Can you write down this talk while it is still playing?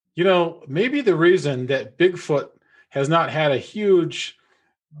Maybe the reason that Bigfoot has not had a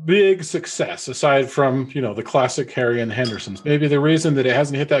big success aside from, the classic Harry and Hendersons. Maybe the reason that it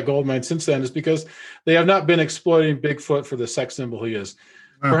hasn't hit that gold mine since then is because they have not been exploiting Bigfoot for the sex symbol he is.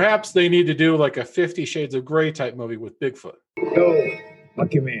 Perhaps they need to do like a 50 Shades of Grey type movie with Bigfoot. Yo,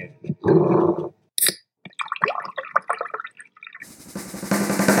 Lucky Man.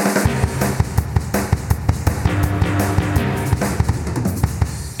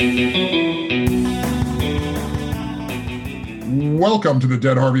 Welcome to the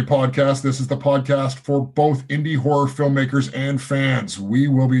Dead Harvey podcast. This is the podcast for both indie horror filmmakers and fans. We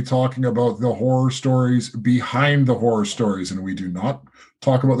will be talking about the horror stories behind the horror stories, and we do not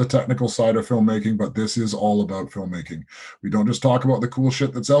talk about the technical side of filmmaking, but this is all about filmmaking. We don't just talk about the cool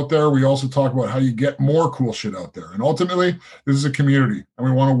shit that's out there. We also talk about how you get more cool shit out there. And ultimately, this is a community, and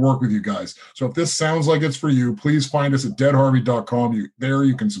we want to work with you guys. So if this sounds like it's for you, please find us at deadharvey.com. There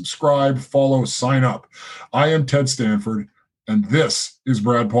you can subscribe, follow, sign up. I am Ted Stanford. And this is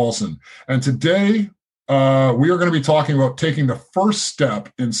Brad Paulson. And today we are going to be talking about taking the first step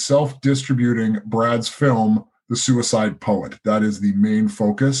in self-distributing Brad's film, The Suicide Poet. That is the main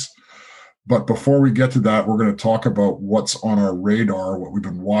focus. But before we get to that, we're going to talk about what's on our radar, what we've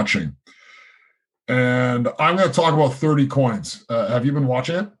been watching. And I'm going to talk about 30 Coins. Have you been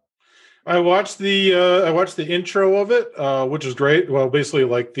watching it? I watched the intro of it, which is great. Well, basically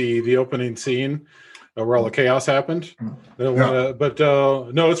like the opening scene. Where all the chaos happened. No,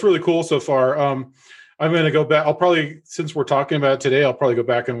 it's really cool so far. I'm going to go back. I'll probably, since we're talking about it today, I'll probably go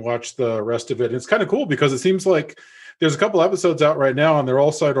back and watch the rest of it. And it's kind of cool because it seems like there's a couple episodes out right now and they're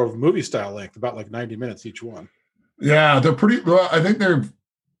all sort of movie style length, about like 90 minutes each one. Yeah, they're pretty, well, I think they're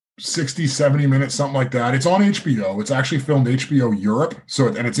 60, 70 minutes, something like that. It's on HBO. It's actually filmed HBO Europe.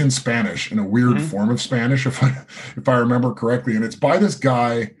 And it's in Spanish, in a weird form of Spanish, if I remember correctly. And it's by this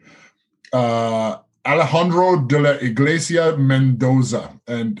guy, Alejandro de la Iglesia Mendoza,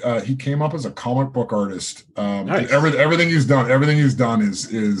 and he came up as a comic book artist. Nice. Everything he's done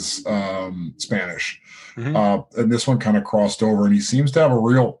is Spanish, and this one kind of crossed over. And he seems to have a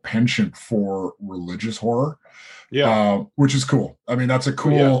real penchant for religious horror, which is cool. I mean, that's a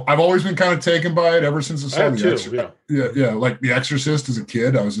cool. Yeah. I've always been kind of taken by it ever since I saw The Exorcist. Yeah, like The Exorcist as a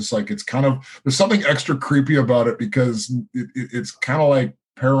kid. I was just like, it's kind of, there's something extra creepy about it because it's kind of like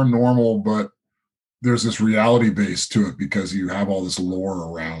paranormal, but there's this reality base to it because you have all this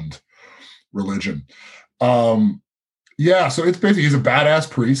lore around religion. So it's basically, he's a badass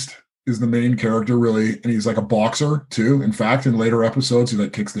priest is the main character really. And he's like a boxer too. In fact, in later episodes, he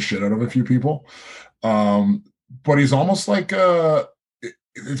like kicks the shit out of a few people. But he's almost like,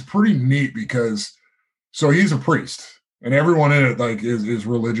 it's pretty neat because, so he's a priest and everyone in it like is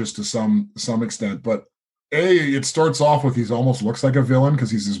religious to some extent, but it starts off with he's almost looks like a villain because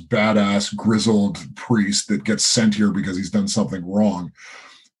he's this badass grizzled priest that gets sent here because he's done something wrong.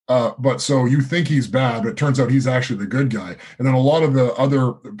 But so you think he's bad, but it turns out he's actually the good guy. And then a lot of the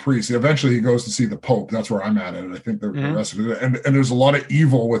other priests, eventually he goes to see the Pope. That's where I'm at it. I think the rest of it. And there's a lot of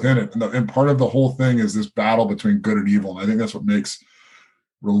evil within it. And part of the whole thing is this battle between good and evil. And I think that's what makes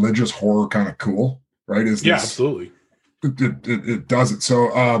religious horror kind of cool, right? Absolutely. It does it.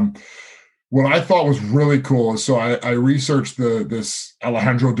 So, what I thought was really cool is, so I researched this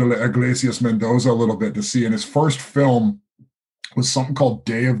Alejandro de la Iglesias Mendoza a little bit to see, and his first film was something called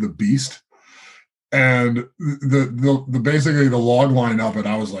Day of the Beast. And the basically the log line of it,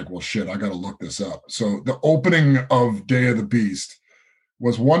 I was like, well, shit, I got to look this up. So the opening of Day of the Beast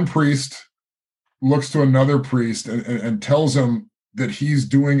was one priest looks to another priest and tells him that he's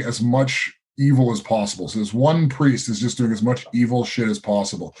doing as much evil as possible. So this one priest is just doing as much evil shit as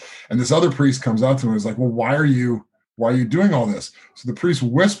possible. And this other priest comes out to him and is like, well, why are you doing all this? So the priest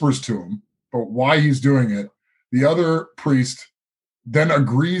whispers to him about why he's doing it. The other priest then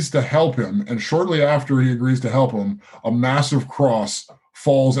agrees to help him. And shortly after he agrees to help him, a massive cross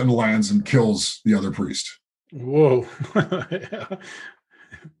falls and lands and kills the other priest. Whoa.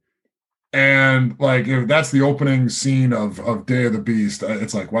 And like, if that's the opening scene of Day of the Beast,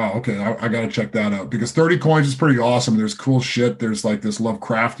 it's like, wow, okay, I got to check that out because 30 Coins is pretty awesome. There's cool shit. There's like this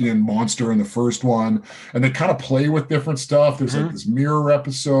Lovecraftian monster in the first one, and they kind of play with different stuff. There's like this mirror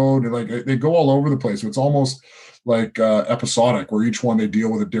episode, and like they go all over the place. So it's almost like episodic, where each one they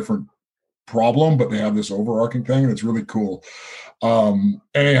deal with a different problem, but they have this overarching thing, and it's really cool.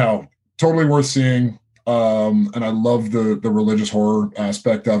 Anyhow, totally worth seeing. And I love the religious horror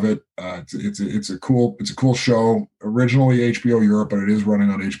aspect of it. It's a cool show. Originally HBO Europe, but it is running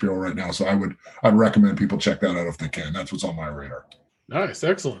on HBO right now. So I'd recommend people check that out if they can. That's what's on my radar. Nice,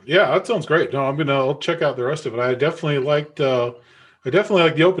 excellent. Yeah, that sounds great. No, I'll check out the rest of it. I definitely liked I definitely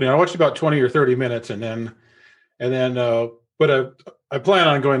like the opening. I watched about 20 or 30 minutes, but I plan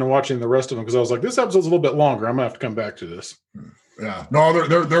on going and watching the rest of them because I was like, this episode's a little bit longer. I'm gonna have to come back to this. Yeah, no,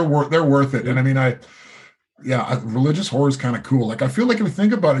 they're worth it. And I mean, religious horror is kind of cool. Like, I feel like if you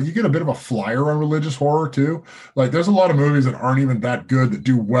think about it, you get a bit of a flyer on religious horror too. Like, there's a lot of movies that aren't even that good that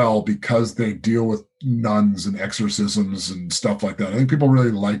do well because they deal with nuns and exorcisms and stuff like that. I think people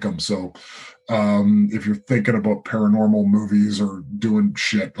really like them. So if you're thinking about paranormal movies or doing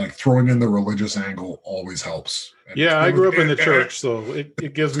shit, like throwing in the religious angle always helps. Yeah, I grew up in the church, so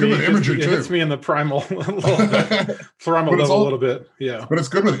it gives me imagery too. It hits me in the primal level a little bit. Yeah, but it's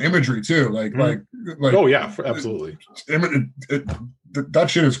good with imagery too. Like oh yeah, absolutely. That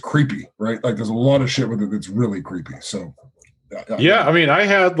shit is creepy, right? Like, there's a lot of shit with it that's really creepy. So yeah, I mean, I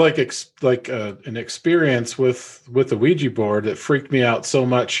had an experience with the Ouija board that freaked me out so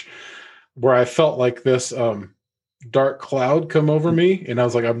much, where I felt like this dark cloud come over me, and I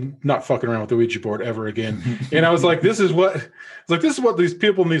was like, I'm not fucking around with the Ouija board ever again. And I was like, this is what these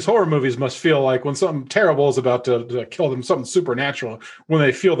people in these horror movies must feel like when something terrible is about to kill them, something supernatural, when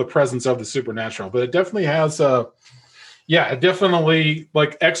they feel the presence of the supernatural. But it definitely has like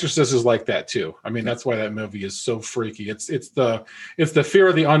Exorcist is like that too. I mean, that's why that movie is so freaky. It's the fear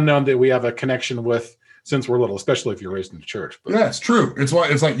of the unknown that we have a connection with since we're little, especially if you're raised in the church. But yeah, it's true. It's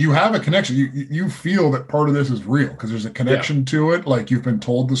like you have a connection. You feel that part of this is real because there's a connection to it. Like, you've been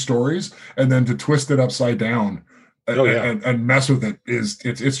told the stories, and then to twist it upside down and mess with it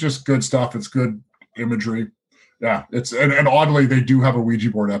it's just good stuff. It's good imagery. Yeah, and oddly, they do have a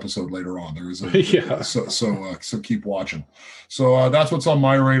Ouija board episode later on. There is a so keep watching. So that's what's on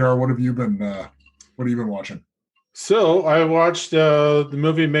my radar. What have you been watching? So I watched the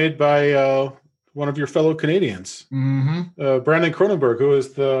movie made by one of your fellow Canadians, Brandon Cronenberg, who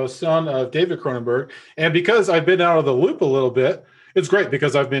is the son of David Cronenberg. And because I've been out of the loop a little bit, it's great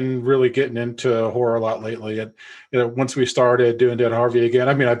because I've been really getting into horror a lot lately. And once we started doing Dan Harvey again,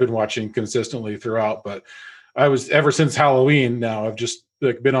 I mean, I've been watching consistently throughout, but ever since Halloween now, I've just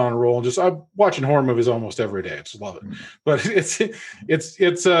been on a roll and I'm watching horror movies almost every day. I just love it. But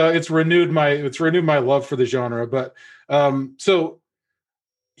it's renewed my love for the genre. But so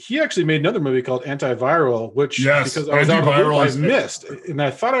he actually made another movie called Antiviral, which because I was out of the loop, I missed. And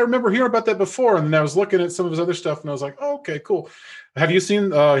I thought I remember hearing about that before. And then I was looking at some of his other stuff and I was like, oh, okay, cool. Have you seen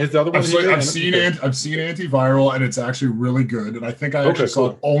his other one? I've seen Antiviral, and it's actually really good. And I think I actually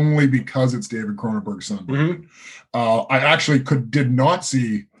saw it only because it's David Cronenberg's son. Mm-hmm. I actually did not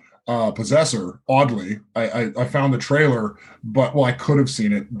see Possessor. Oddly, I found the trailer, but I could have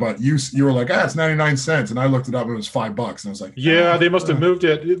seen it. But you were like, it's 99 cents, and I looked it up, and it was $5, and I was like, yeah, they must have moved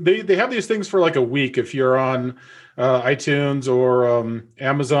it. They have these things for like a week if you're on iTunes or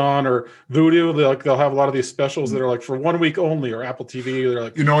Amazon or Vudu. They'll have a lot of these specials that are like for 1 week only, or Apple TV. They're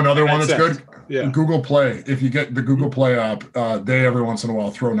like, another one that's good. Yeah, Google Play. If you get the Google Play app, they every once in a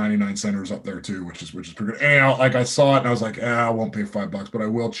while throw 99 centers up there too, which is pretty good. And I saw it and I was like, I won't pay $5, but I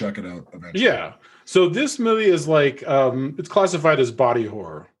will check it out eventually. Yeah. So this movie is like it's classified as body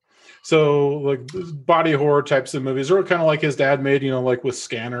horror. So like body horror types of movies are kind of like his dad made, like with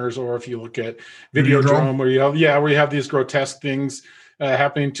Scanners, or if you look at Videodrome, where you have these grotesque things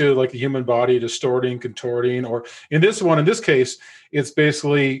happening to like the human body, distorting, contorting. Or in this case, it's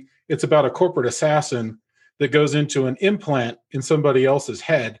about a corporate assassin that goes into an implant in somebody else's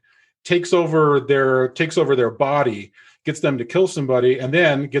head, takes over their body, gets them to kill somebody, and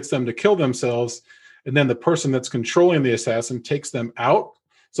then gets them to kill themselves. And then the person that's controlling the assassin takes them out.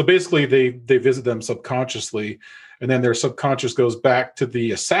 So basically, they visit them subconsciously, and then their subconscious goes back to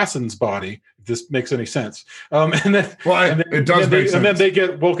the assassin's body. If this makes any sense, it does make sense. And then they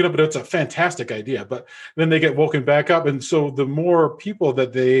get woken up, and it's a fantastic idea. But then they get woken back up, and so the more people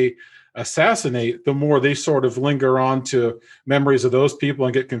that they assassinate, the more they sort of linger on to memories of those people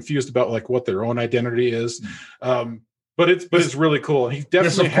and get confused about like what their own identity is. But it's really cool. He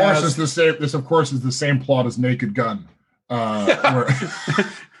definitely This of course is the same plot as Naked Gun. The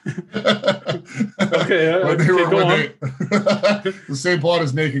same plot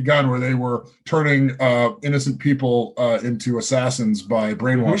as Naked Gun, where they were turning innocent people into assassins by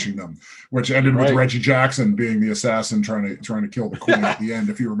brainwashing them, which ended with Reggie Jackson being the assassin trying to kill the queen at the end,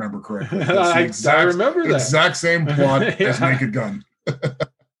 if you remember correctly. I remember that exact same plot as Naked Gun.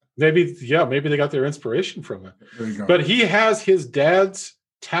 Maybe they got their inspiration from it. There you go. But he has his dad's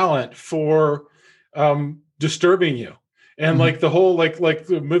talent for disturbing you. And like the whole like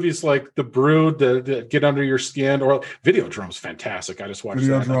the movies like The Brood that get under your skin, or Videodrome's fantastic. I just watched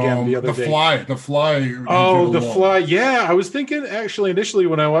that again the other day. The Fly. Oh, The Fly. Yeah, I was thinking actually initially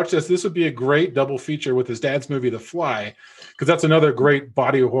when I watched this would be a great double feature with his dad's movie The Fly, because that's another great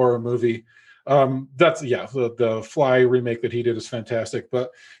body horror movie. That's the Fly remake that he did is fantastic. But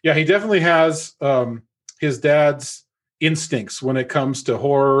yeah, he definitely has his dad's instincts when it comes to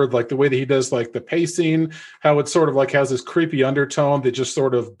horror, like the way that he does like the pacing, how it sort of like has this creepy undertone that just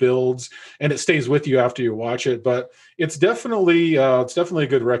sort of builds and it stays with you after you watch it. But it's definitely a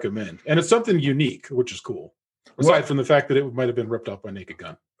good recommend, and it's something unique, which is cool, aside from the fact that it might have been ripped off by Naked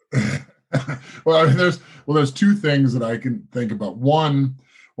Gun. Well, I mean, there's two things that I can think about. One,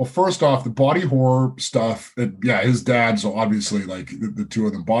 well, first off, the body horror stuff, his dad's obviously like the two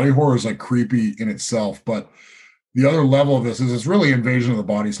of them. Body horror is like creepy in itself, but the other level of this is it's really Invasion of the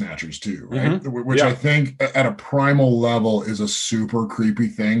Body Snatchers too, right? Which I think at a primal level is a super creepy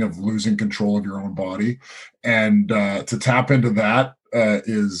thing of losing control of your own body. And to tap into that but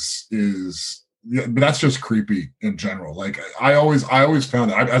that's just creepy in general. Like I always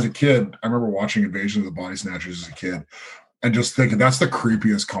found that as a kid, I remember watching Invasion of the Body Snatchers as a kid and just thinking that's the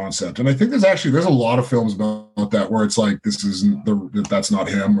creepiest concept. And I think there's a lot of films about that where it's like, that's not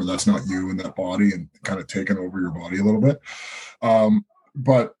him, or that's not you in that body, and kind of taking over your body a little bit.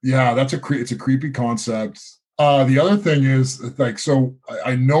 But yeah, it's a creepy concept. The other thing is like, so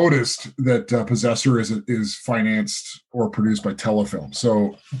I noticed that Possessor is financed or produced by Telefilm.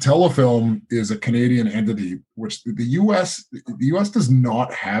 So Telefilm is a Canadian entity, which the US does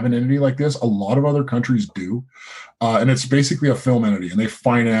not have an entity like this. A lot of other countries do. And it's basically a film entity, and they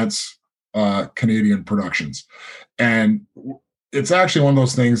finance Canadian productions. And it's actually one of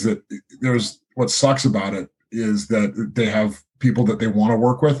those things that what sucks about it is that they have people that they want to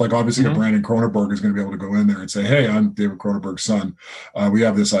work with. Like obviously a Brandon Cronenberg is going to be able to go in there and say, hey, I'm David Cronenberg's son. We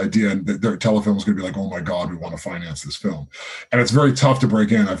have this idea, and their Telefilm is going to be like, oh my God, we want to finance this film. And it's very tough to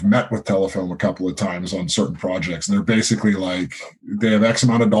break in. I've met with Telefilm a couple of times on certain projects, and they're basically like, they have X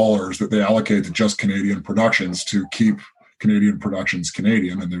amount of dollars that they allocate to just Canadian productions to keep Canadian productions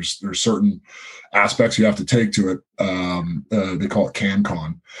Canadian, and there's certain aspects you have to take to it. They call it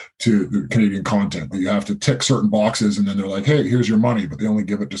CanCon, to the Canadian content, that you have to tick certain boxes, and then they're like, hey, here's your money, but they only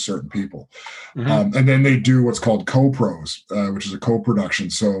give it to certain people. And then they do what's called co-pros, which is a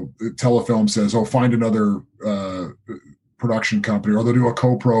co-production. So Telefilm says, oh, find another production company, or they'll do a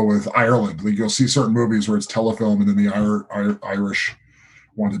co-pro with Ireland. Like you'll see certain movies where it's Telefilm and then the Irish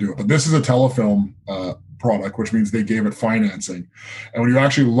want to do it. But this is a Telefilm product, which means they gave it financing. And when you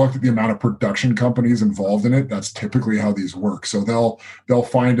actually look at the amount of production companies involved in it, that's typically how these work. So they'll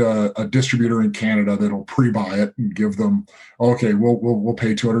find a distributor in Canada that'll pre-buy it and give them, okay, we'll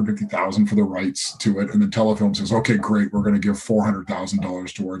pay $250,000 for the rights to it. And then Telefilm says, okay, great, we're going to give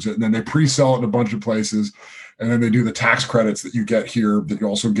 $400,000 towards it. And then they pre-sell it in a bunch of places. And then they do the tax credits that you get here that you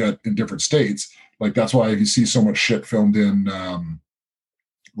also get in different states. Like that's why you see so much shit filmed in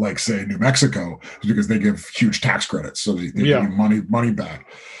like say New Mexico, is because they give huge tax credits. So they give you money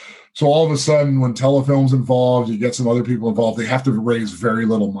back. So all of a sudden when Telefilm's involved, you get some other people involved, they have to raise very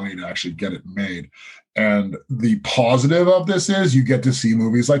little money to actually get it made. And the positive of this is you get to see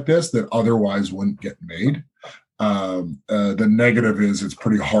movies like this that otherwise wouldn't get made. The negative is it's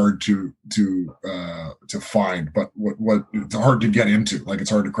pretty hard to find, but what it's hard to get into. Like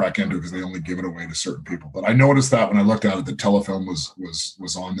it's hard to crack into because they only give it away to certain people. But I noticed that when I looked at it, that Telefilm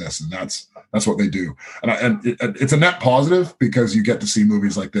was on this, and that's what they do. And it's a net positive because you get to see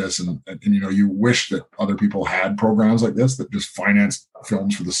movies like this, and you know, you wish that other people had programs like this that just finance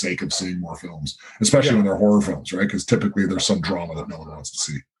films for the sake of seeing more films, especially when they're horror films, right? Because typically there's some drama that no one wants to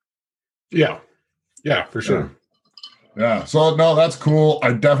see. Yeah, for sure. Yeah, so no, that's cool.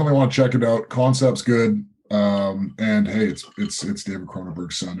 I definitely want to check it out. Concept's good, and hey, it's David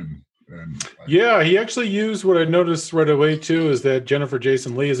Cronenberg's son, and he actually used what I noticed right away too is that Jennifer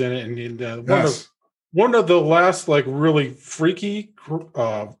Jason Leigh is in it, and one of the last like really freaky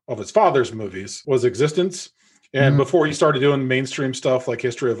of his father's movies was Existence. And before he started doing mainstream stuff like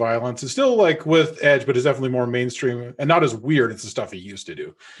History of Violence, it's still like with edge, but it's definitely more mainstream and not as weird as the stuff he used to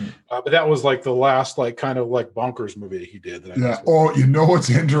do. But that was like the last like kind of like bonkers movie that he did. Oh, you know what's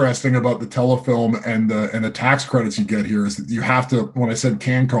interesting about the Telefilm and the tax credits you get here is that you have to, when I said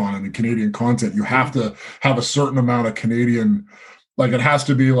CanCon and the Canadian content, you have to have a certain amount of Canadian Like it has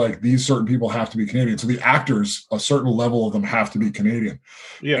to be like these certain people have to be Canadian. So the actors, a certain level of them have to be Canadian.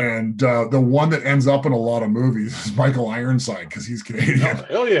 Yeah. And the one that ends up in a lot of movies is Michael Ironside because he's Canadian. Oh,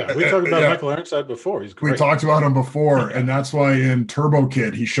 hell yeah. We talked about Michael Ironside before. He's great. We talked about him before. And that's why in Turbo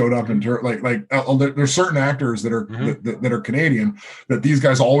Kid, he showed up in there's certain actors that are that are Canadian that these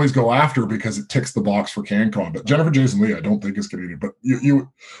guys always go after because it ticks the box for CanCon. But Jennifer Jason Leigh, I don't think is Canadian. But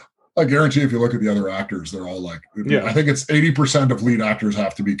I guarantee if you look at the other actors, they're all like, I think it's 80% of lead actors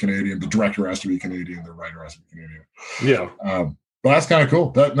have to be Canadian. The director has to be Canadian. The writer has to be Canadian. Yeah. But that's kind of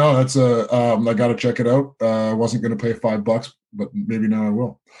cool. I got to check it out. I wasn't going to pay $5, but maybe now I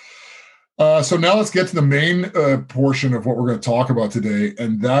will. So now let's get to the main portion of what we're going to talk about today.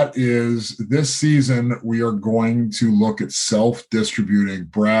 And that is this season, we are going to look at self-distributing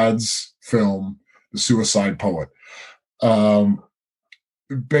Brad's film, The Suicide Poet.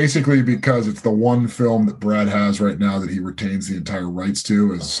 Basically because it's the one film that Brad has right now that he retains the entire rights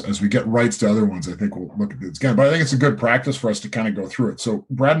to. As we get rights to other ones, I think we'll look at this again. But I think it's a good practice for us to kind of go through it. So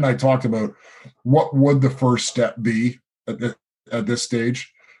Brad and I talked about what would the first step be at this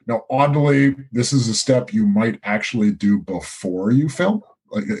stage. Now, oddly, this is a step you might actually do before you film,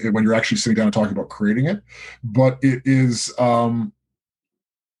 like when you're actually sitting down and talking about creating it. But it is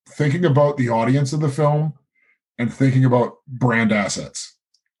thinking about the audience of the film and thinking about brand assets.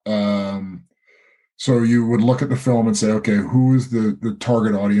 So you would look at the film and say, okay, who is the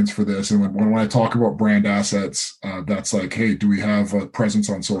target audience for this? And when I talk about brand assets, that's like, hey, do we have a presence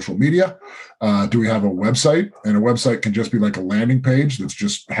on social media? Do we have a website? And a website can just be like a landing page that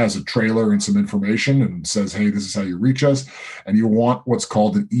just has a trailer and some information and says, hey, this is how you reach us. And you want what's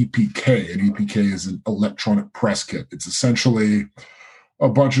called an EPK. An EPK is an electronic press kit. It's essentially a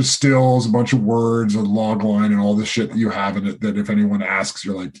bunch of stills, a bunch of words, a log line, and all this shit that you have in it that if anyone asks,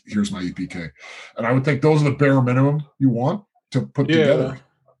 you're like, here's my EPK. And I would think those are the bare minimum you want to put together.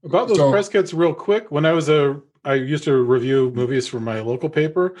 About those press kits real quick. When I used to review movies for my local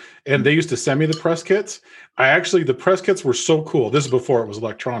paper, and they used to send me the press kits. The press kits were so cool. This is before it was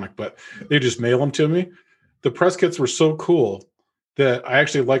electronic, but they just mail them to me. The press kits were so cool that I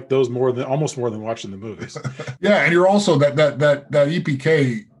actually like those almost more than watching the movies. Yeah, and you're also that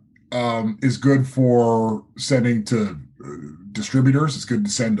EPK is good for sending to distributors. It's good to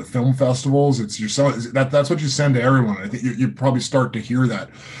send to film festivals. That's what you send to everyone. I think you probably start to hear that.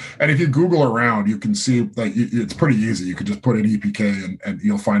 And if you Google around, you can see like it's pretty easy. You could just put in EPK and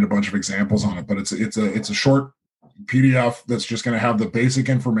you'll find a bunch of examples on it. But it's a short PDF that's just going to have the basic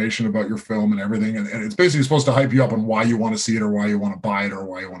information about your film and everything. And it's basically supposed to hype you up on why you want to see it or why you want to buy it or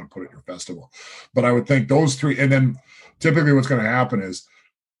why you want to put it in your festival. But I would think those three, and then typically what's going to happen is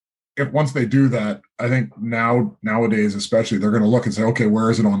once they do that, I think nowadays, especially, they're going to look and say, okay, where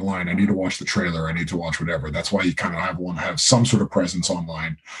is it online? I need to watch the trailer. I need to watch whatever. That's why you kind of want to have some sort of presence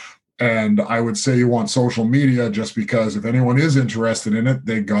online. And I would say you want social media just because if anyone is interested in it,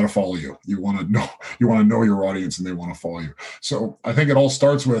 they got to follow you. You want to know your audience and they want to follow you. So I think it all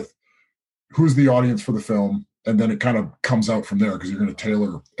starts with who's the audience for the film. And then it kind of comes out from there because you're going to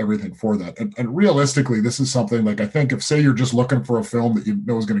tailor everything for that. And realistically, this is something like, I think if say you're just looking for a film that you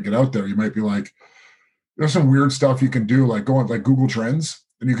know is going to get out there, you might be like, there's some weird stuff you can do, like go on like Google Trends.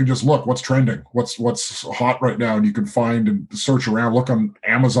 And you can just look what's trending, what's hot right now. And you can find and search around, look on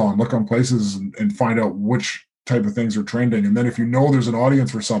Amazon, look on places and find out which type of things are trending. And then if you know there's an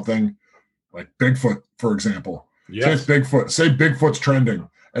audience for something like Bigfoot, for example, yes. Say Bigfoot's trending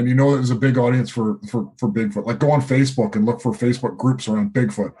and you know there's a big audience for Bigfoot, like go on Facebook and look for Facebook groups around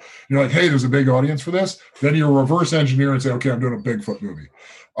Bigfoot. You're like, hey, there's a big audience for this. Then you reverse engineer and say, okay, I'm doing a Bigfoot movie.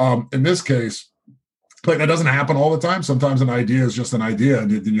 In this case, like that doesn't happen all the time. Sometimes an idea is just an idea, and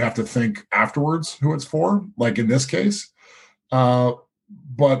then you have to think afterwards who it's for. Like in this case, but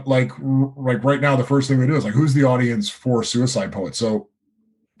like right now, the first thing we do is like, who's the audience for Suicide Poet? So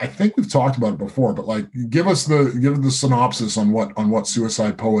I think we've talked about it before, but like give the synopsis on what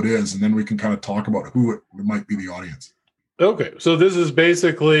Suicide Poet is, and then we can kind of talk about who it might be the audience. Okay, so this is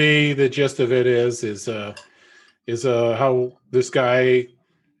basically the gist of it is how this guy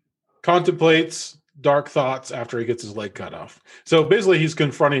contemplates dark thoughts after he gets his leg cut off. So basically he's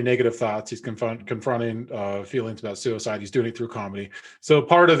confronting negative thoughts. He's confronting feelings about suicide. He's doing it through comedy. So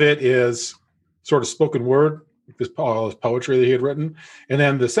part of it is sort of spoken word, this poetry that he had written. And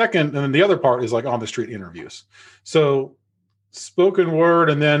then the other part is like on the street interviews. So spoken word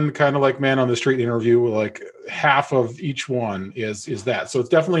and then kind of like man on the street interview, like half of each one is that. So it's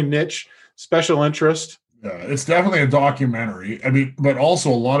definitely niche, special interest. Yeah, it's definitely a documentary. I mean, but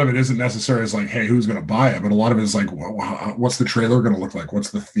also a lot of it isn't necessarily as like, hey, who's going to buy it? But a lot of it is like, what's the trailer going to look like? What's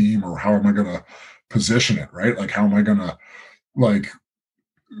the theme, or how am I going to position it? Right? Like, how am I going to like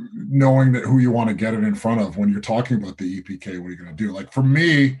knowing that who you want to get it in front of when you're talking about the EPK, what are you going to do? Like for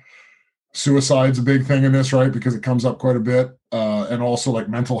me, suicide's a big thing in this, right? Because it comes up quite a bit. And also like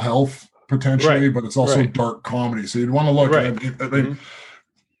mental health potentially, but it's also dark comedy. So you'd want to look at it.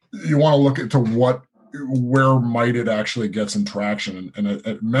 You want to look into where might it actually get some traction.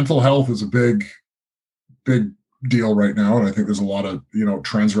 And mental health is a big deal right now. And I think there's a lot of,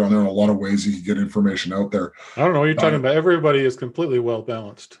 trends around there and a lot of ways you can get information out there. I don't know what you're talking about. Everybody is completely well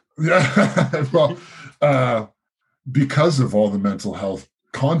balanced. Yeah. Well, because of all the mental health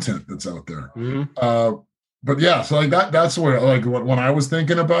content that's out there. But yeah, so like that's where, like, when I was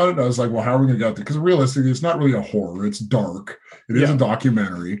thinking about it, I was like, well, how are we going to get there? Because realistically, it's not really a horror. It's dark. It is a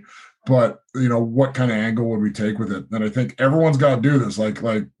documentary. But, what kind of angle would we take with it? And I think everyone's got to do this. Like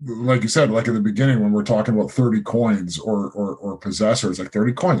you said, like in the beginning, when we're talking about 30 coins or possessors, like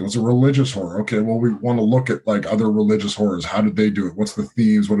 30 coins, what's a religious horror? Okay, well, we want to look at like other religious horrors. How did they do it? What's the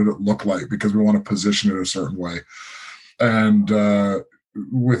themes? What did it look like? Because we want to position it a certain way. And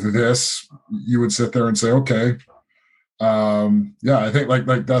with this, you would sit there and say, okay, I think like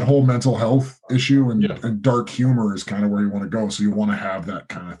that whole mental health issue and dark humor is kind of where you want to go. So you want to have that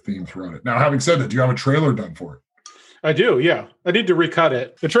kind of theme throughout it. Now, having said that, do you have a trailer done for it? I do. Yeah. I need to recut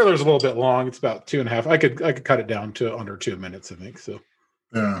it. The trailer is a little bit long. It's about 2.5. I could cut it down to under 2 minutes, I think. So.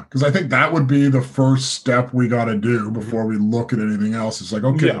 Yeah. Cause I think that would be the first step we got to do before we look at anything else. It's like,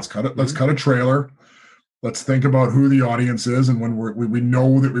 okay, let's cut it. Let's cut a trailer. Let's think about who the audience is, and when we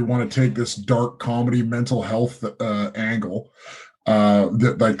know that we want to take this dark comedy, mental health angle,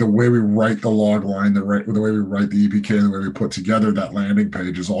 that like the way we write the log line, the way we write the EPK, and the way we put together that landing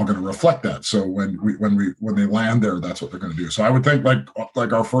page is all going to reflect that. So when they land there, that's what they're going to do. So I would think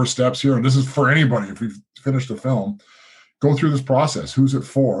like our first steps here, and this is for anybody. If we've finished a film, go through this process. Who's it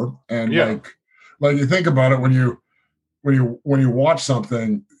for? And like you think about it when you watch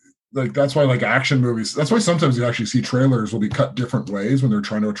something. Like that's why like action movies, that's why sometimes you actually see trailers will be cut different ways when they're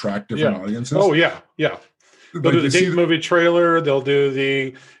trying to attract different audiences. Oh yeah. They'll do the date movie trailer, they'll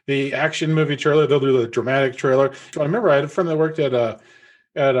do the action movie trailer, they'll do the dramatic trailer. I remember I had a friend that worked at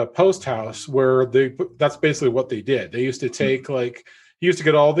a post house where that's basically what they did. They used to take he used to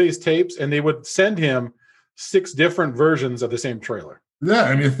get all these tapes and they would send him 6 different versions of the same trailer.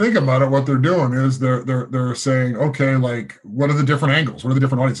 Yeah, and you think about it, what they're doing is they're saying, okay, like what are the different angles? What are the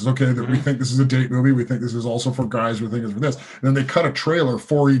different audiences? Okay, that we think this is a date movie, we think this is also for guys, we think it's for this. And then they cut a trailer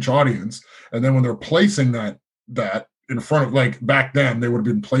for each audience, and then when they're placing that in front of, like back then, they would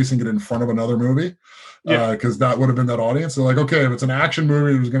have been placing it in front of another movie, because that would have been that audience. So like, okay, if it's an action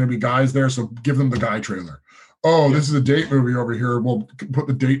movie, there's going to be guys there, so give them the guy trailer. Oh, this is a date movie over here. We'll put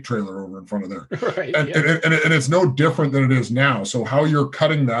the date trailer over in front of there. Right. And it's no different than it is now. So how you're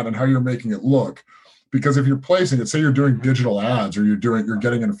cutting that and how you're making it look, because if you're placing it, say you're doing digital ads or you're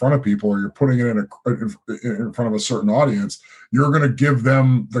getting in front of people or you're putting it in front of a certain audience, you're going to give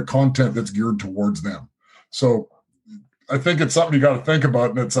them the content that's geared towards them. So I think it's something you got to think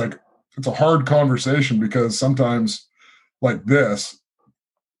about. And it's like, it's a hard conversation because sometimes like this,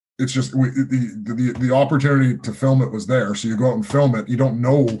 it's just the opportunity to film it was there. So you go out and film it. You don't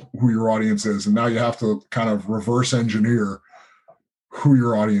know who your audience is. And now you have to kind of reverse engineer who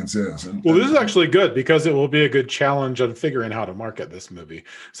your audience is. Well, this is actually good because it will be a good challenge on figuring how to market this movie.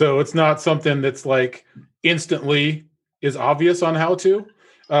 So it's not something that's like instantly is obvious on how to,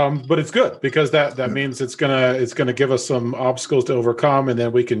 but it's good because that means it's gonna give us some obstacles to overcome, and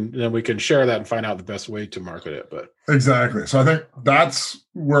then we can share that and find out the best way to market it. But exactly. So I think that's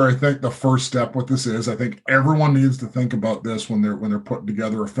where I think the first step with this is. I think everyone needs to think about this when they're putting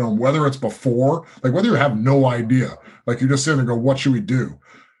together a film, whether it's before, like whether you have no idea, like you're just sitting there and go, what should we do?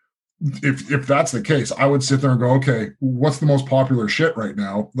 If that's the case, I would sit there and go, okay, what's the most popular shit right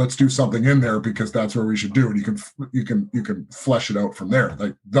now? Let's do something in there because that's where we should do it. You can flesh it out from there.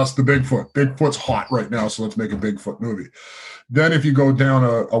 Like that's the Bigfoot. Bigfoot's hot right now, so let's make a Bigfoot movie. Then if you go down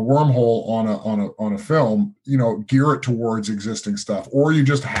a wormhole on a film, gear it towards existing stuff, or you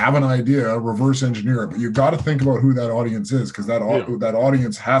just have an idea, reverse engineer it. But you've got to think about who that audience is, because that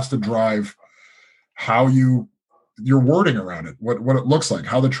audience has to drive how your wording around it, what it looks like,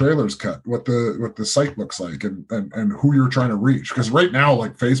 how the trailer's cut, what the site looks like, and who you're trying to reach. Because right now,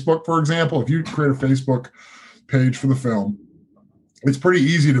 like Facebook, for example, if you create a Facebook page for the film, it's pretty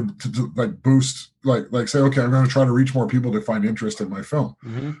easy to like boost, like say, okay, I'm going to try to reach more people to find interest in my film.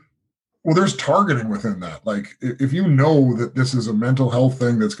 Mm-hmm. Well, there's targeting within that. Like if you know that this is a mental health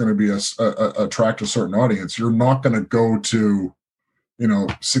thing that's going to be attract a certain audience, you're not going to go to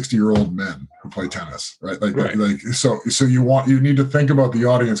 60-year-old men who play tennis, right? So you need to think about the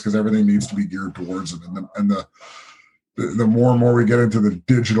audience, because everything needs to be geared towards them. And the more and more we get into the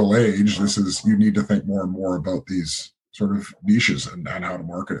digital age, you need to think more and more about these sort of niches and how to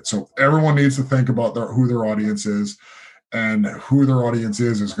market it. So everyone needs to think about who their audience is, and who their audience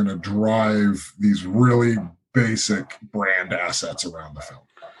is going to drive these really basic brand assets around the film.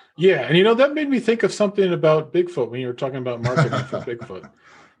 Yeah. And, that made me think of something about Bigfoot when you were talking about marketing for Bigfoot.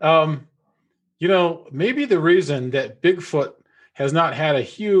 Maybe the reason that Bigfoot has not had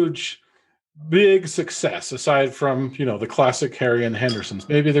a big success, aside from, the classic Harry and Hendersons,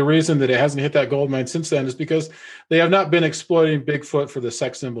 maybe the reason that it hasn't hit that gold mine since then is because they have not been exploiting Bigfoot for the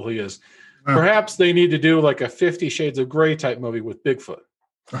sex symbol he is. Perhaps they need to do like a 50 Shades of Grey type movie with Bigfoot.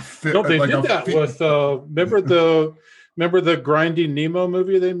 They did that with, remember the Grinding Nemo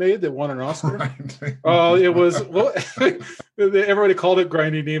movie they made that won an Oscar? It was, everybody called it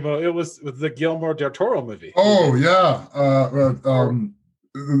Grinding Nemo. It was the Guillermo del Toro movie. Oh, yeah.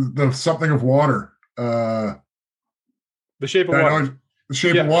 The Something of Water. The Shape of Water. The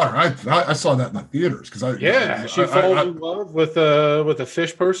Shape of Water. I saw that in the theaters because she falls in love with a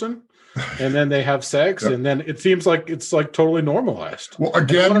fish person. And then they have sex, and then it seems like it's like totally normalized. Well,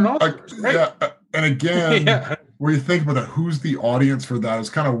 again, and again, when you think about it, who's the audience for that? It's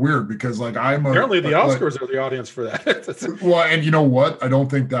kind of weird because, like, apparently the Oscars are the audience for that. Well, and you know what? I don't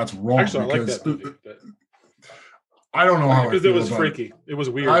think that's wrong. Actually, I like that movie. I don't know how because it was freaky. It was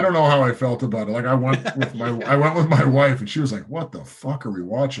weird. I don't know how I felt about it. Like I went with my wife, and she was like, "What the fuck are we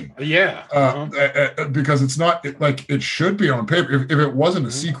watching?" Yeah, because it's not like it should be on paper. If it wasn't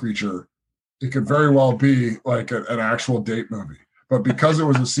a sea creature, it could very well be like an actual date movie. But because it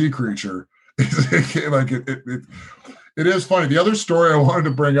was a sea creature, it is funny. The other story I wanted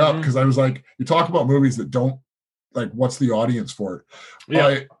to bring up, because I was like, you talk about movies that don't like, what's the audience for it?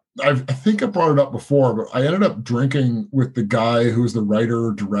 Yeah. I think I brought it up before, but I ended up drinking with the guy who's the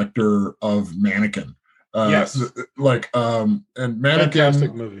writer director of Mannequin. Yes. And Mannequin,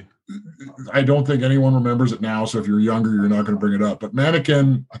 fantastic movie. I don't think anyone remembers it now. So if you're younger, you're not going to bring it up. But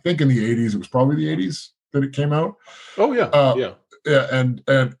Mannequin, I think in the 80s, it was probably the 80s that it came out. Oh yeah. Yeah. And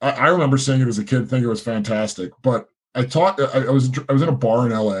I remember seeing it as a kid, thinking it was fantastic. But I was in a bar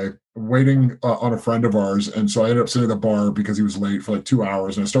in LA waiting on a friend of ours. And so I ended up sitting at the bar because he was late for like 2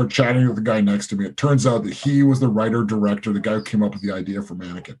 hours. And I started chatting with the guy next to me. It turns out that he was the writer, director, the guy who came up with the idea for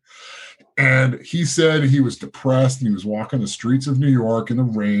Mannequin. And he said he was depressed and he was walking the streets of New York in the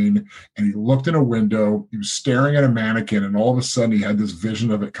rain and he looked in a window, he was staring at a mannequin, and all of a sudden he had this vision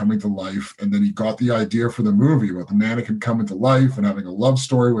of it coming to life. And then he got the idea for the movie about the mannequin coming to life and having a love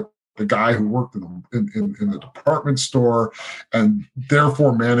story with the guy who worked in the department store, and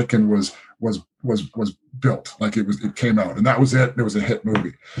therefore Mannequin was built. Like it came out, and that was it. It was a hit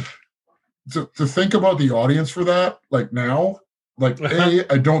movie. To think about the audience for that, like now, like A,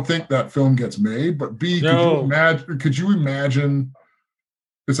 I don't think that film gets made, but B, could you imagine?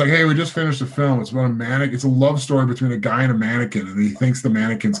 It's like, hey, we just finished a film. It's about a mannequin. It's a love story between a guy and a mannequin, and he thinks the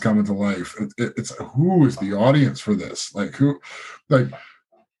mannequin's coming to life. It's who is the audience for this? Like who? Like.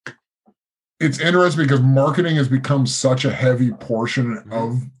 It's interesting because marketing has become such a heavy portion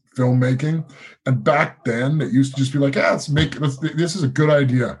of filmmaking. And back then it used to just be like, this is a good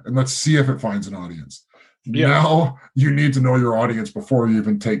idea and let's see if it finds an audience. Yeah. Now you need to know your audience before you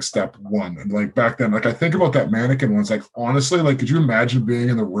even take step one. And like back then, like I think about that Mannequin one. It's like, honestly, like, could you imagine being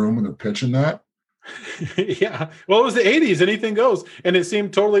in the room when they're pitching that? Yeah. Well, it was the 80s, anything goes. And it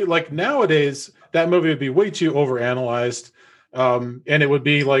seemed totally like nowadays that movie would be way too overanalyzed. And it would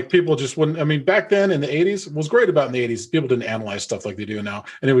be like people just wouldn't. I mean, back then in the 80s, what was great about in the 80s, people didn't analyze stuff like they do now,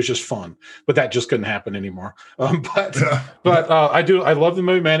 and it was just fun. But that just couldn't happen anymore. I love the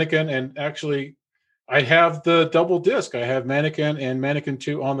movie Mannequin, and actually, I have the double disc. I have Mannequin and Mannequin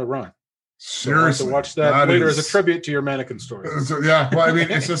 2 on the Run. Seriously, so I watch that later as a tribute to your Mannequin story. So, yeah, well, I mean,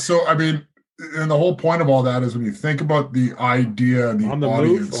 it's just so. I mean. And the whole point of all that is when you think about the idea and the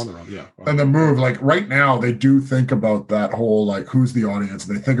audience and the move, like right now, they do think about that whole, like, who's the audience?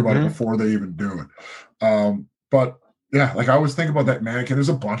 And they think about it before they even do it. But yeah, like I always think about that Mannequin. There's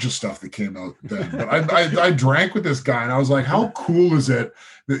a bunch of stuff that came out then. But I drank with this guy and I was like, how cool is it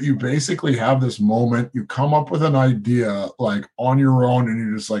that you basically have this moment, you come up with an idea like on your own and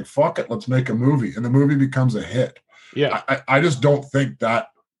you're just like, fuck it, let's make a movie. And the movie becomes a hit. Yeah. I just don't think that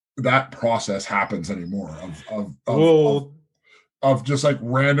process happens anymore of just like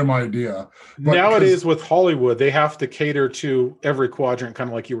random idea. But nowadays with Hollywood, they have to cater to every quadrant, kind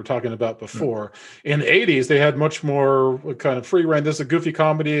of like you were talking about before. Yeah. In the 80s, they had much more kind of free reign. This is a goofy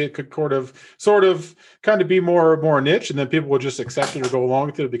comedy. It could sort of kind of be more niche, and then people would just accept it or go along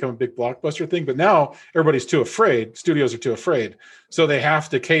with it. It'd become a big blockbuster thing. But now everybody's too afraid. Studios are too afraid. So they have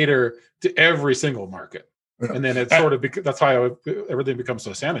to cater to every single market. Yeah. And then it's sort of that's how everything becomes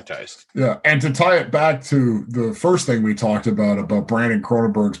so sanitized. Yeah, and to tie it back to the first thing we talked about Brandon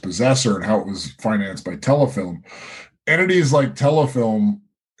Cronenberg's Possessor and how it was financed by Telefilm, entities like Telefilm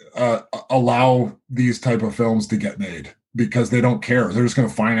allow these type of films to get made because they don't care. They're just going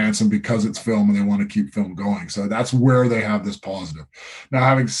to finance them because it's film and they want to keep film going. So that's where they have this positive. Now,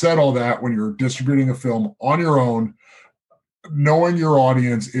 having said all that, when you're distributing a film on your own, knowing your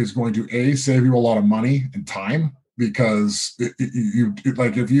audience is going to save you a lot of money and time, because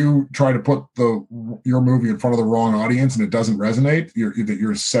if you try to put your movie in front of the wrong audience and it doesn't resonate,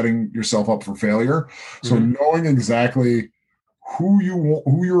 you're setting yourself up for failure. So knowing exactly who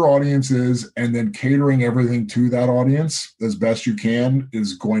your audience is and then catering everything to that audience as best you can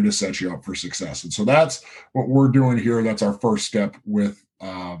is going to set you up for success. And so that's what we're doing here. That's our first step with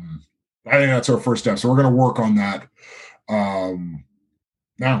I think that's our first step. So we're going to work on that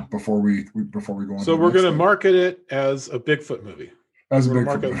now before we go on. So we're going to market it as a Bigfoot movie. As a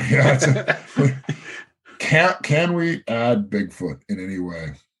Bigfoot movie. Yeah, can we add Bigfoot in any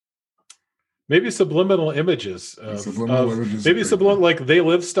way? Maybe subliminal images. Maybe subliminal, like They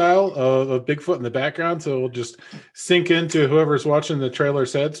Live style of Bigfoot in the background, so it'll just sink into whoever's watching the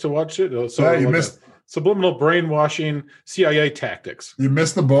trailer's heads to watch it. So you missed subliminal brainwashing CIA tactics. You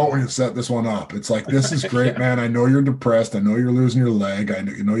missed the boat when you set this one up. It's like, this is great, man. I know you're depressed. I know you're losing your leg. I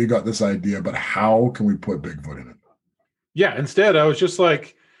know you got this idea, but how can we put Bigfoot in it? Yeah. Instead, I was just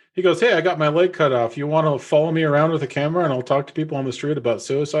like, he goes, "Hey, I got my leg cut off. You want to follow me around with a camera and I'll talk to people on the street about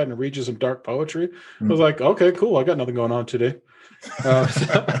suicide and read you some dark poetry?" I was like, okay, cool. I got nothing going on today. All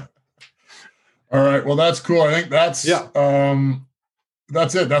right. Well, that's cool. I think that's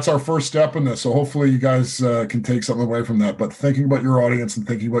it. That's our first step in this. So hopefully you guys can take something away from that. But thinking about your audience and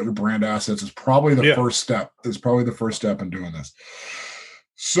thinking about your brand assets is probably the first step. Is probably the first step in doing this.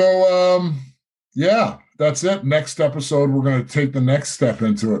 So that's it. Next episode, we're going to take the next step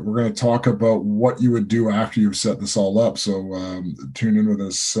into it. We're going to talk about what you would do after you've set this all up. So tune in with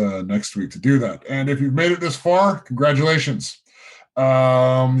us next week to do that. And if you've made it this far, congratulations.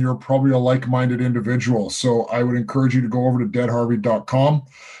 You're probably a like-minded individual. So I would encourage you to go over to deadharvey.com.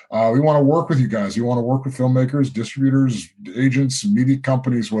 We want to work with you guys. You want to work with filmmakers, distributors, agents, media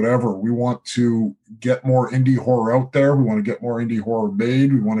companies, whatever. We want to get more indie horror out there. We want to get more indie horror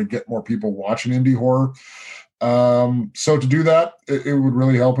made. We want to get more people watching indie horror. So to do that, it would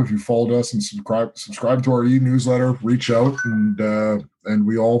really help if you followed us and subscribe to our e-newsletter, reach out, and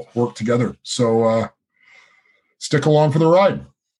we all work together. So stick along for the ride.